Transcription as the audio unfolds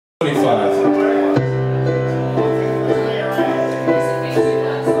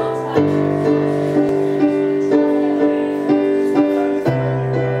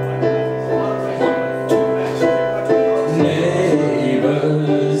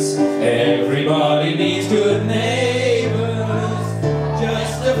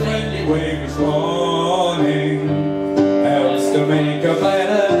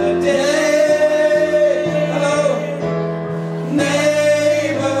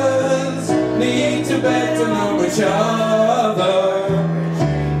each other.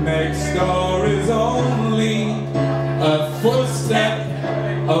 Next door is only a footstep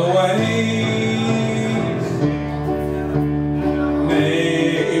away.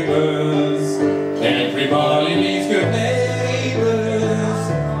 Neighbours, everybody needs good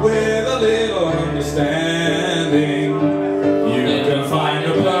neighbours with a little understanding. You can find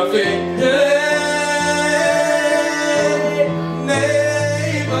a perfect day.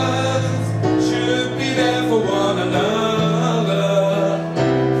 Neighbours should be there for one another.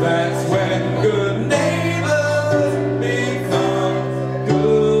 That's when good neighbours become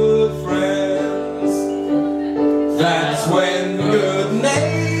good friends. That's when good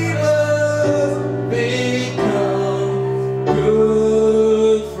neighbours become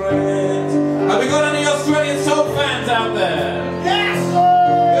good friends. Have we got any Australian soul fans out there? Yes!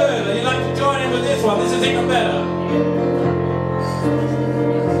 Good. And you'd like to join in with this one? This is even better.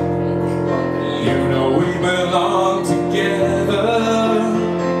 You know we belong together.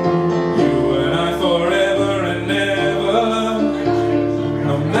 You and I forever and ever.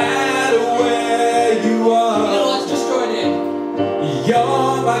 No matter where you are. You know what's just joined in?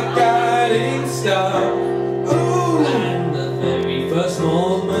 You're my guiding star. Ooh. And the very first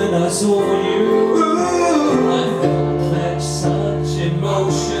moment I saw you, I felt such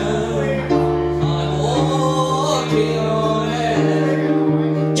emotion. I'm walking on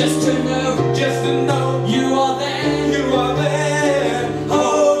air just to know